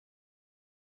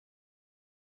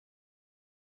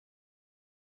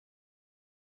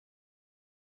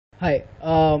Hi,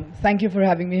 thank you for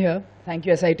having me here. Thank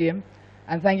you, SITM.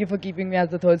 And thank you for keeping me as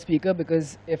the third speaker,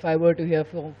 because if I were to hear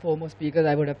four more speakers,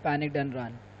 I would have panicked and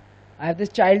run. I have this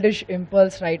childish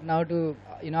impulse right now to,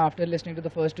 after listening to the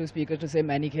first two speakers, to say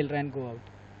Mani Khel Raha and go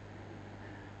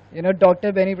out.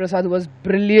 Dr. Beni Prasad, who was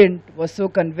brilliant, was so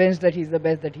convinced that he's the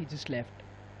best that he just left.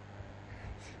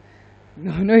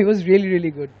 No, he was really,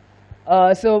 really good.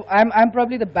 So I'm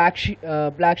probably the black sheep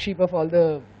of all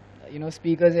the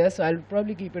speakers here. So I'll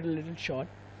probably keep it a little short.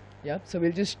 Yeah. So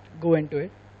we'll just go into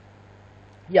it.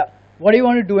 Yeah. What do you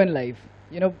want to do in life?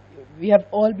 We have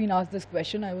all been asked this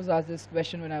question. I was asked this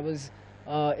question when I was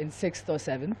in 6th or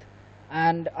 7th,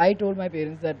 and I told my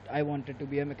parents that I wanted to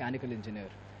be a mechanical engineer.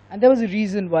 And there was a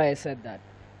reason why I said that.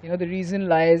 The reason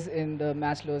lies in the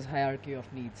Maslow's hierarchy of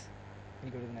needs. Can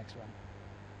you go to the next one?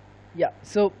 Yeah.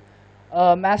 So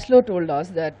Maslow told us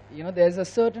that there's a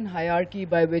certain hierarchy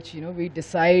by which we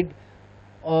decide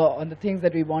on the things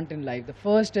that we want in life. The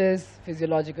first is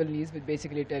physiological needs, which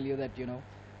basically tell you that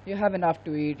you have enough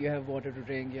to eat, you have water to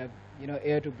drink, you have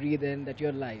air to breathe in, that you're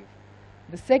alive.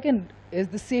 The second is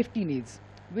the safety needs,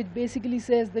 which basically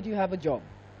says that you have a job.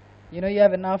 You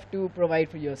have enough to provide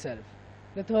for yourself.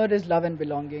 The third is love and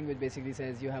belonging, which basically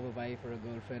says you have a wife or a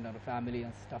girlfriend or a family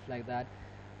and stuff like that.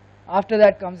 After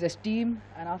that comes esteem,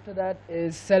 and after that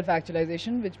is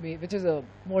self-actualization, which is a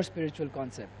more spiritual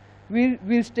concept.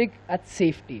 We'll stick at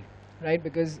safety, right?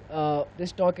 Because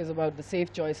this talk is about the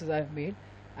safe choices I've made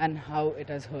and how it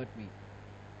has hurt me.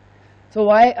 So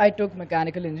why I took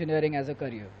mechanical engineering as a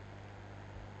career?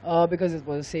 Because it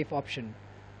was a safe option.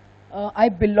 I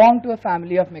belong to a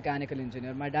family of mechanical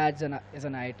engineers. My dad is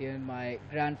an IITian, my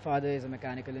grandfather is a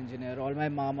mechanical engineer, all my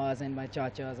mamas and my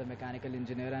chachas are mechanical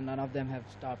engineer, and none of them have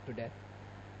starved to death.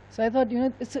 So I thought,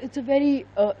 it's a very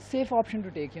safe option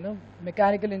to take.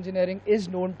 Mechanical engineering is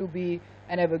known to be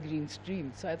an evergreen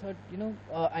stream. So I thought,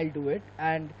 I'll do it,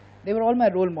 and they were all my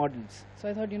role models. So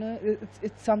I thought,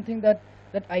 it's something that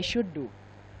I should do.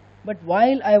 But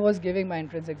while I was giving my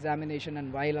entrance examination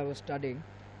and while I was studying,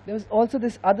 there was also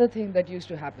this other thing that used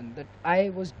to happen, that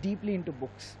I was deeply into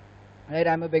books. Right?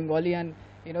 I'm a Bengali, and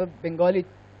Bengali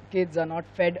kids are not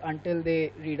fed until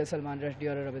they read a Salman Rushdie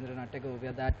or a Rabindranath Tagore.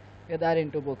 We're that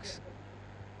into books.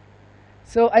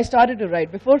 So I started to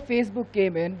write. Before Facebook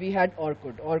came in, we had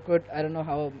Orkut. Orkut, I don't know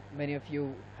how many of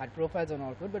you had profiles on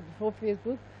Orkut, but before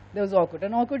Facebook, there was Orkut.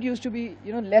 And Orkut used to be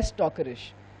less talkerish.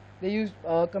 They used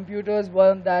computers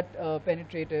weren't that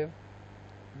penetrative,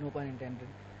 no pun intended.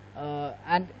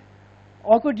 And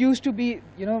Orkut used to be,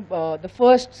 the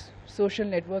first social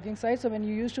networking site. So when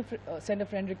you used to send a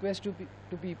friend request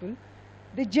to people,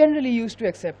 they generally used to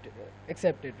accept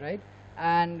it, right?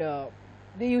 And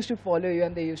they used to follow you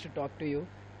and they used to talk to you.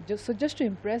 Just to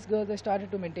impress girls, I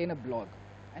started to maintain a blog.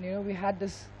 And we had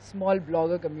this small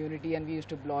blogger community, and we used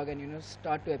to blog and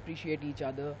start to appreciate each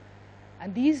other.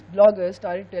 And these bloggers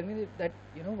started telling me that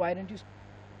why don't you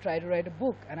try to write a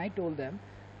book? And I told them.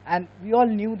 And we all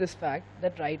knew this fact,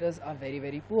 that writers are very,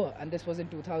 very poor. And this was in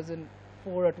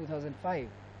 2004 or 2005.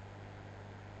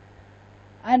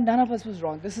 And none of us was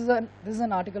wrong. This is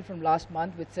an article from last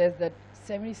month which says that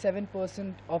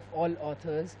 77% of all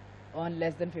authors earn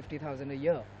less than 50,000 a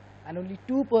year. And only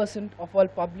 2% of all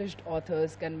published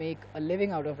authors can make a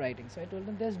living out of writing. So I told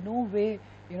them, there's no way,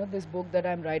 this book that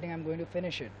I'm writing, I'm going to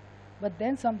finish it. But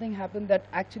then something happened that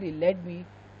actually led me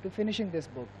to finishing this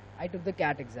book. I took the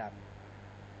CAT exam.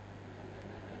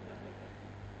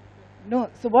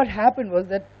 No, so what happened was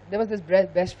that there was this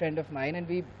best friend of mine, and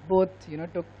we both,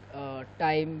 took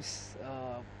times,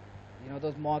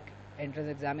 those mock entrance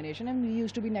examination, and we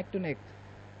used to be neck to neck.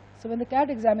 So when the CAT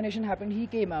examination happened, he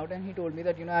came out and he told me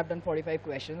that, I've done 45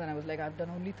 questions, and I was like, I've done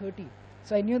only 30.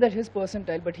 So I knew that his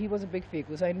percentile, but he was a big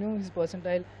faku, so I knew his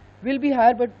percentile will be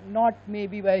higher, but not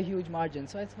maybe by a huge margin.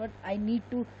 So I thought, I need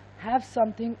to have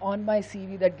something on my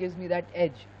CV that gives me that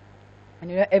edge. And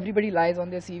everybody lies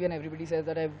on their CV, and everybody says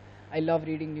that I love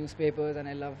reading newspapers, and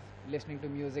I love listening to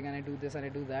music, and I do this and I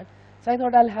do that. So I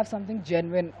thought I'll have something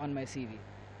genuine on my CV.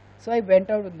 So I went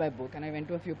out with my book, and I went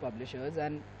to a few publishers,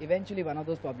 and eventually one of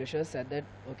those publishers said that,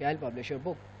 okay, I'll publish your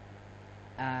book.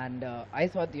 And I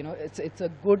thought, it's a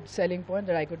good selling point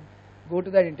that I could go to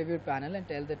that interviewed panel and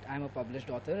tell that I'm a published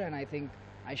author, and I think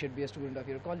I should be a student of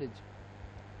your college.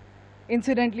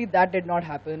 Incidentally, that did not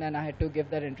happen, and I had to give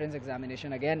that entrance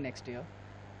examination again next year.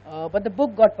 But the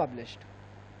book got published.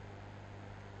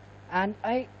 And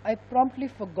I promptly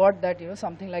forgot that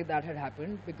something like that had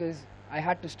happened, because I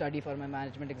had to study for my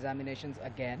management examinations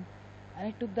again. And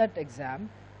I took that exam,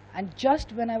 and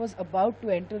just when I was about to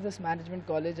enter this management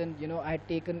college, and I had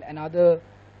taken another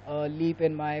leap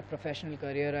in my professional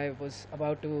career. I was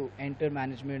about to enter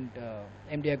management,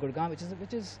 MDI Gurgaon,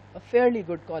 which is a fairly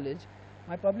good college.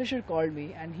 My publisher called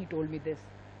me and he told me this.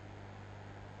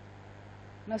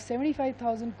 Now,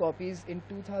 75,000 copies in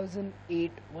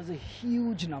 2008 was a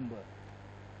huge number.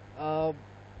 Uh,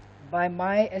 by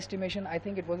my estimation, I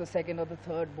think it was the second or the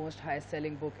third most highest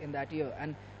selling book in that year.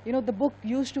 And you know, the book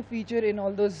used to feature in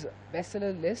all those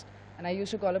bestseller lists, and I used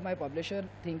to call up my publisher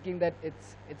thinking that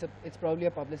it's probably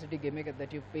a publicity gimmick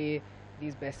that you pay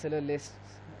these bestseller lists,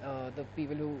 the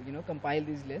people who compile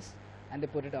these lists, and they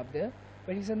put it up there.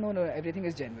 But he said, no, everything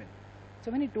is genuine. So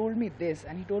when he told me this,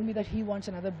 and he told me that he wants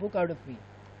another book out of me,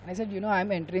 and I said,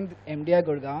 I'm entering MDI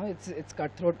Gurgaon. It's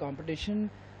cutthroat competition.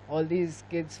 All these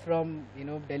kids from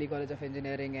Delhi College of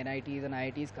Engineering, NITs and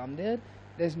IITs come there.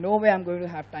 There's no way I'm going to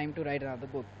have time to write another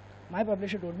book. My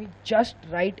publisher told me, just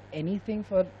write anything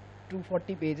for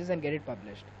 240 pages and get it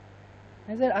published.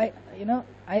 I said,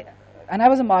 I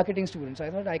was a marketing student, so I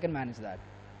thought I can manage that.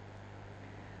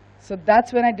 So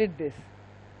that's when I did this.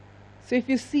 So if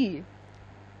you see,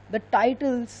 the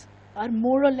titles are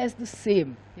more or less the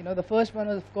same. The first one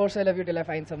was, of course, I Love You Till I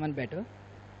Find Someone Better.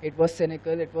 It was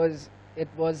cynical. It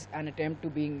was an attempt to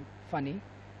being funny.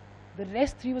 The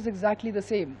rest three was exactly the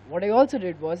same. What I also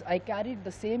did was I carried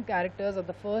the same characters of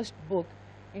the first book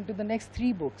into the next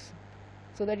three books.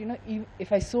 So that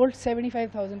if I sold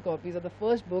 75,000 copies of the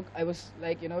first book, I was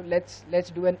like, let's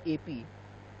do an AP.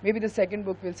 Maybe the second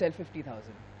book will sell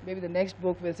 50,000. Maybe the next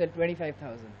book will sell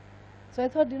 25,000. So I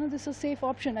thought, this is a safe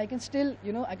option. I can still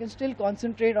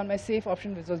concentrate on my safe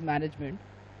option, which was management,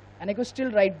 and I could still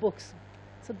write books.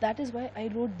 So that is why I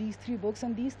wrote these three books,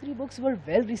 and these three books were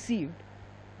well received,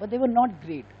 but they were not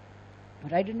great.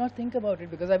 But I did not think about it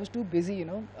because I was too busy,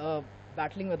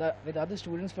 battling with other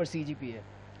students for CGPA.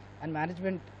 And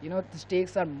management, the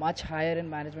stakes are much higher in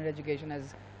management education,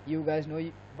 as you guys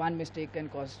know. One mistake can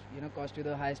cost you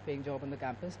the highest paying job on the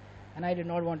campus, and I did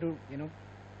not want to,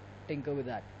 tinker with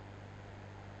that.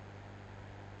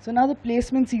 So now the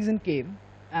placement season came,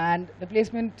 and the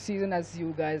placement season, as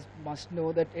you guys must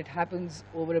know, that it happens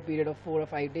over a period of 4 or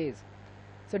 5 days.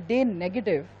 So day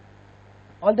negative,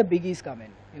 all the biggies come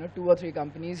in, 2 or 3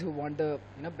 companies who want the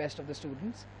best of the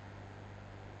students.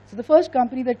 So the first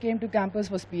company that came to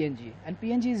campus was P&G, and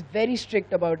P&G is very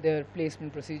strict about their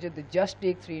placement procedure. They just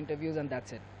take 3 interviews and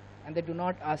that's it. And they do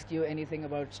not ask you anything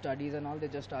about studies and all. They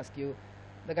just ask you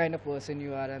the kind of person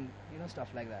you are and stuff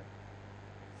like that.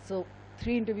 So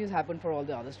 3 interviews happened for all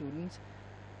the other students.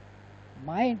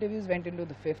 My interviews went into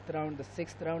the 5th round, the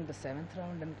 6th round, the 7th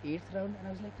round, and 8th round, and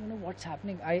I was like, what's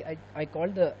happening? I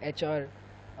called the HR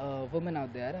woman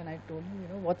out there, and I told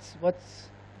him,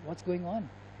 what's going on?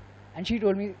 And she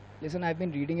told me, listen, I've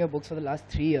been reading your books for the last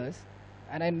 3 years,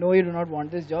 and I know you do not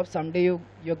want this job. Someday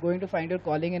you're going to find your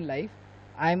calling in life.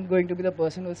 I'm going to be the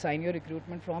person who will sign your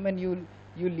recruitment form, and you'll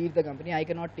leave the company. I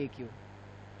cannot take you.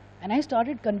 And I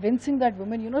started convincing that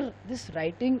woman, this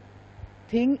writing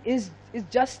thing is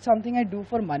just something I do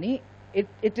for money. It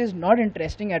is not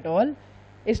interesting at all.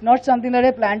 It's not something that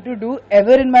I plan to do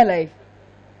ever in my life.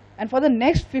 And for the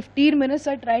next 15 minutes,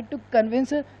 I tried to convince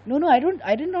her, no,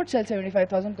 I did not sell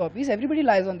 75,000 copies. Everybody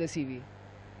lies on their CV.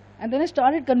 And then I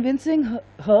started convincing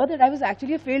her that I was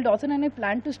actually a failed author and I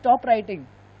planned to stop writing.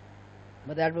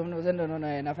 But that woman was like, no,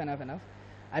 enough.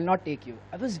 I'll not take you.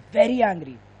 I was very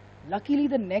angry. Luckily,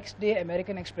 the next day,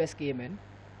 American Express came in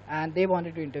and they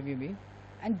wanted to interview me.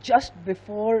 And just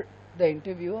before the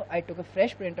interview, I took a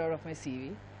fresh printout of my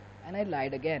CV and I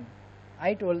lied again.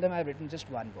 I told them I've written just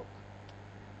 1 book.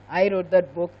 I wrote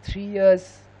that book 3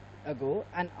 years ago,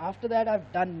 and after that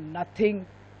I've done nothing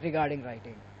regarding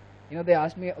writing. They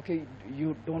asked me, okay,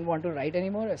 you don't want to write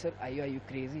anymore? I said, are you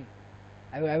crazy?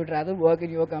 I would rather work in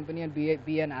your company and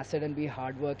be an asset and be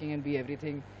hardworking and be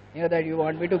everything that you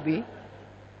want me to be,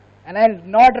 and I'll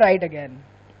not write again.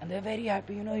 And they're very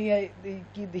happy,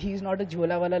 he's not a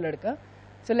jhola wala ladka,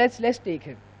 so let's take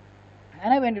him.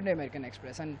 And I went into American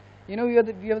Express, and we are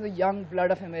the young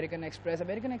blood of American Express.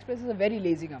 American Express is a very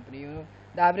lazy company.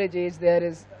 The average age there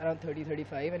is around 30,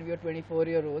 35, and we are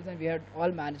 24-year-olds, and we had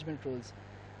all management roles.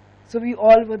 So we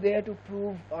all were there to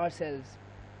prove ourselves.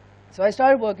 So I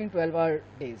started working 12-hour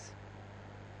days.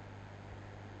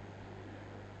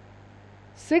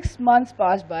 6 months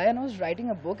passed by, and I was writing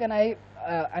a book, and I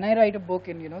write a book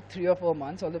in 3 or 4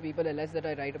 months. All the people allege that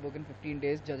I write a book in 15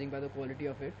 days, judging by the quality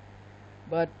of it.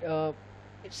 But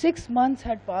 6 months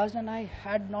had passed and I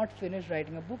had not finished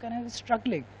writing a book, and I was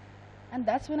struggling. And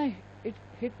that's when it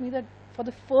hit me that for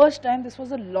the first time, this was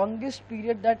the longest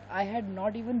period that I had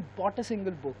not even bought a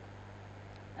single book.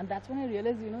 And that's when I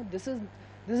realized, this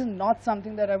is not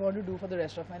something that I want to do for the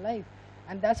rest of my life.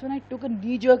 And that's when I took a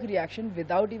knee-jerk reaction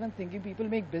without even thinking. People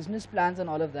make business plans and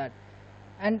all of that.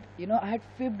 And I had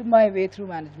fibbed my way through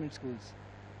management schools.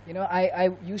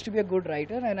 I used to be a good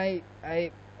writer, and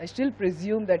I still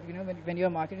presume that when you're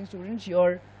marketing students,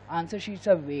 your answer sheets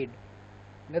are weighed.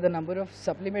 The number of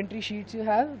supplementary sheets you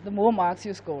have, the more marks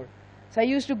you score. So I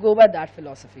used to go by that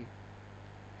philosophy.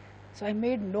 So I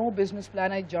made no business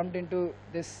plan. I jumped into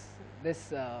this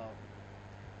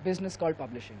business called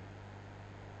publishing.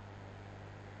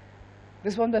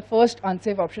 This was the first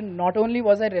unsafe option. Not only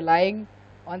was I relying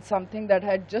on something that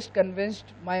had just convinced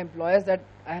my employers that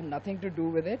I had nothing to do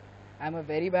with it. I'm a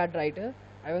very bad writer.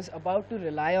 I was about to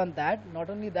rely on that. Not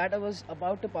only that, I was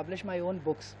about to publish my own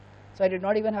books. So I did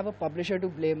not even have a publisher to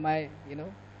blame my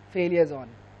failures on.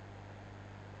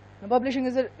 Now, publishing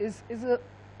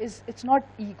it's not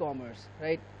e-commerce,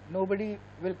 right? Nobody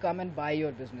will come and buy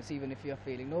your business even if you're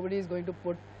failing. Nobody is going to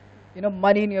put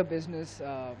money in your business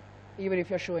even if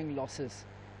you're showing losses.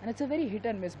 And it's a very hit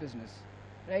and miss business,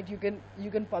 right? You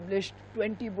can publish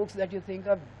 20 books that you think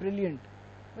are brilliant,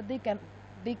 but they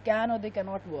can or they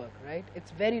cannot work, right?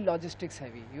 It's very logistics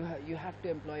heavy. You have to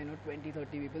employ 20,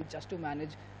 30 people just to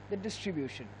manage the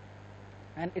distribution.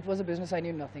 And it was a business I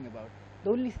knew nothing about.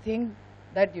 The only thing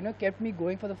that kept me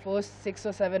going for the first 6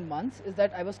 or 7 months is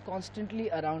that I was constantly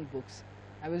around books.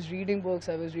 I was reading books,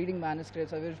 I was reading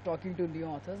manuscripts, I was talking to new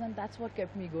authors, and that's what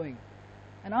kept me going.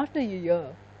 And after a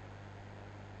year,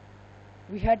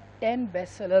 we had 10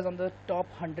 bestsellers on the top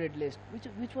 100 list,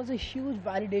 which was a huge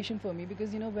validation for me,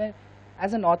 because when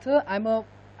as an author, I'm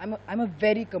a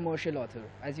very commercial author,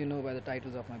 as you know by the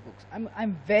titles of my books.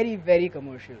 I'm very, very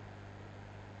commercial.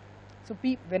 So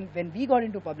when we got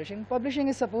into publishing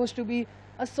is supposed to be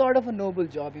a sort of a noble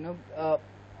job.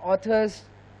 Authors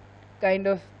kind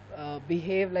of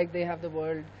behave like they have the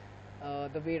world,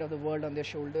 the weight of the world on their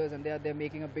shoulders, and they're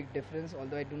making a big difference.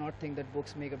 Although I do not think that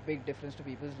books make a big difference to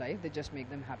people's life, they just make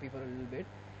them happy for a little bit.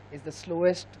 It's the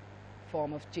slowest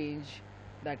form of change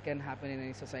that can happen in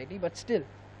any society. But still,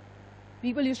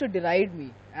 people used to deride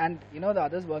me, and the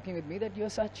others working with me, that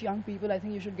you're such young people, I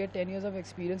think you should get 10 years of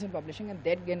experience in publishing and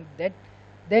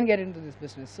then get into this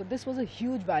business. So this was a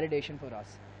huge validation for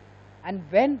us. And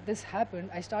when this happened,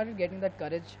 I started getting that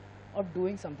courage of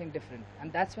doing something different.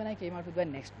 And that's when I came out with my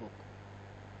next book.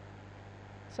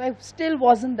 So I still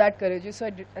wasn't that courageous. So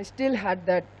I still had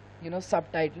that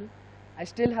subtitle. I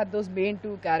still had those main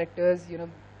two characters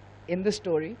in the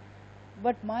story.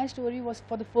 But my story was,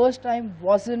 for the first time,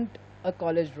 wasn't a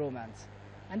college romance.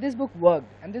 And this book worked.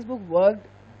 And this book worked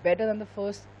better than the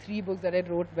first 3 books that I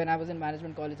wrote when I was in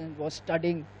management college and was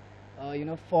studying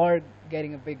for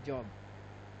getting a big job.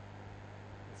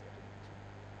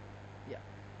 Yeah.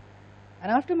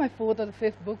 And after my 4th or the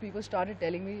 5th book, people started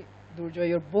telling me, Durjoy,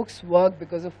 your books work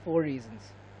because of 4 reasons.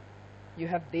 You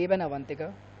have Deb and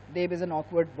Avantika. Deb is an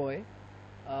awkward boy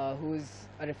who is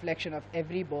a reflection of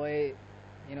every boy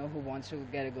who wants to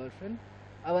get a girlfriend.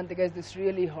 Avantika is this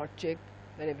really hot chick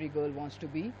that every girl wants to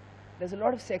be. There's a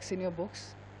lot of sex in your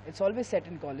books. It's always set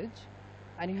in college.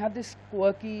 And you have this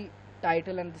quirky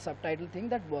title and the subtitle thing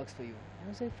that works for you.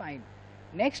 And I say, fine.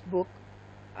 Next book,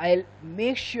 I'll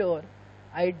make sure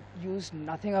I use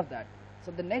nothing of that.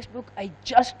 So the next book I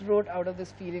just wrote out of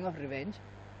this feeling of revenge.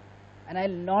 And I'll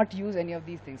not use any of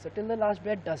these things. So Till the Last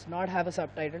Breath does not have a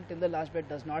subtitle. Till the Last Breath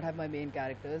does not have my main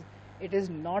characters. It is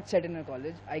not set in a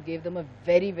college. I gave them a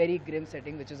very, very grim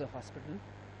setting, which is a hospital.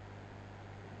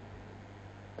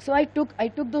 So I took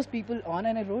those people on,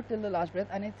 and I wrote Till the Last Breath,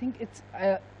 and I think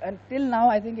until now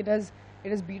I think it has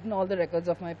beaten all the records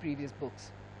of my previous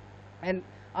books. And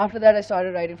after that, I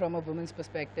started writing from a woman's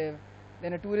perspective.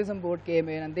 Then a tourism board came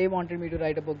in, and they wanted me to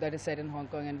write a book that is set in Hong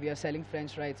Kong, and we are selling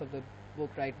French rights of the book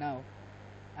right now.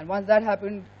 And once that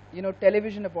happened,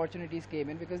 television opportunities came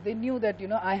in, because they knew that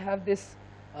I have this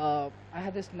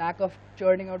knack of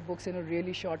churning out books in a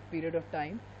really short period of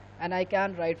time, and I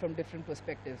can write from different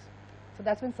perspectives. So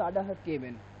that's when SADDA HAQ came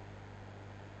in.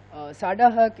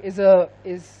 SADDA HAQ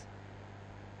is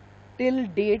till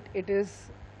date, it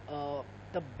is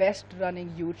the best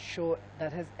running youth show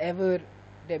that has ever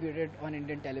debuted on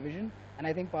Indian television, and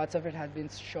I think parts of it has been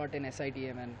shot in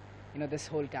SITM and this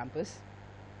whole campus.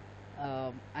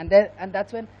 And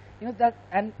that's when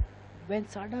when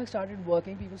SADDA HAQ started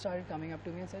working, people started coming up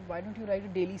to me and said, why don't you write a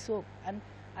daily soap? And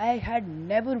I had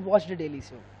never watched a daily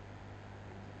soap.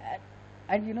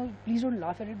 And please don't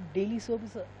laugh at it. Daily soap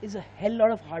is a hell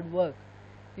lot of hard work.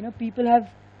 People have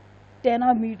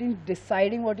 10-hour meetings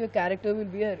deciding what your character will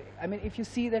wear. I mean, if you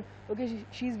see that, okay,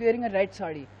 she's wearing a red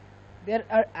sari, there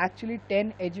are actually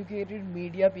 10 educated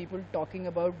media people talking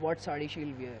about what sari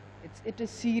she'll wear. It is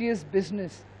serious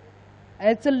business, and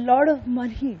it's a lot of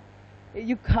money.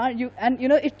 You can't, and you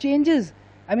know, it changes.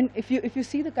 I mean, if you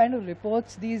see the kind of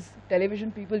reports these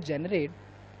television people generate,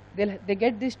 they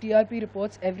get these TRP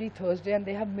reports every Thursday, and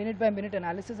they have minute by minute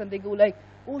analysis, and they go like,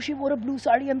 oh, she wore a blue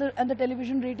sari and the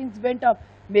television ratings went up.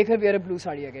 Make her wear a blue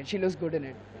sari again. She looks good in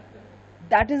it.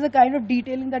 That is the kind of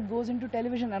detailing that goes into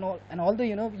television, and although,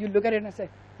 you know, you look at it and say,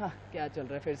 हाँ क्या चल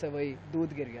रहा है, फिर से वही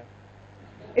दूध गिर गया.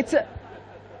 It's a,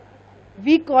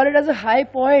 we call it as a high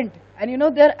point, and you know,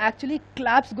 there are actually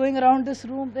claps going around this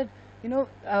room that, you know,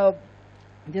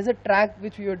 there's a track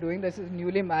which we were doing. This is a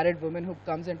newly married woman who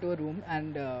comes into a room,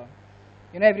 and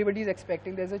you know, everybody is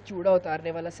expecting there's a chuda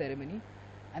utarne wala ceremony,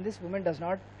 and this woman does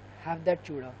not have that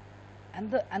chuda,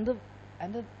 and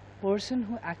the person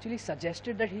who actually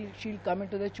suggested that she'll come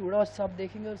into the chuda और सब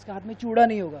देखेंगे और उसके हाथ में चूड़ा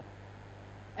नहीं होगा,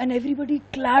 and everybody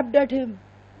clapped at him.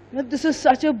 You know, this is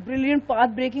such a brilliant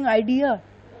path-breaking idea.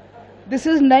 This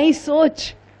is nice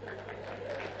soch.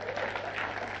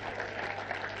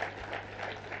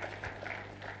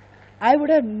 I would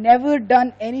have never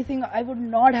done anything. I would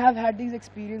not have had these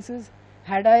experiences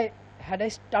had I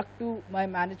stuck to my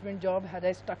management job, had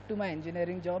I stuck to my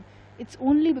engineering job. It's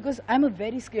only because I'm a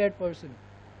very scared person.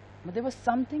 But there was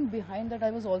something behind that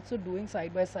I was also doing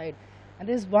side by side. And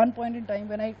there's one point in time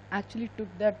when I actually took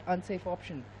that unsafe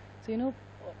option. So, you know,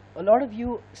 a lot of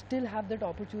you still have that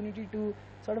opportunity to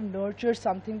sort of nurture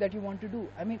something that you want to do.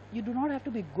 I mean, you do not have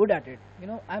to be good at it. You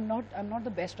know, I'm not the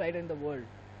best writer in the world.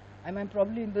 I'm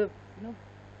probably in the, you know,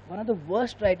 one of the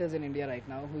worst writers in India right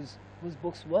now whose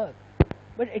books work.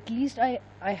 But at least I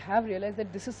have realized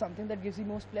that this is something that gives me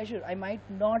most pleasure. I might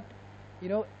not, you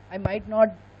know, I might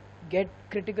not get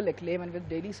critical acclaim, and with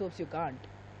daily soaps you can't.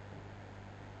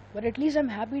 But at least I'm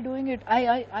happy doing it.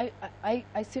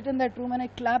 I sit in that room and I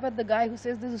clap at the guy who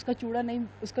says this uska chuda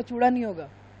nahi hoga.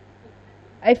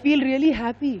 I feel really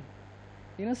happy.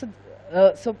 You know,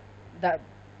 so that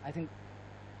I think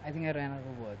I ran out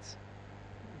of words.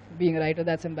 Being a writer,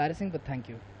 that's embarrassing, but thank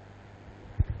you.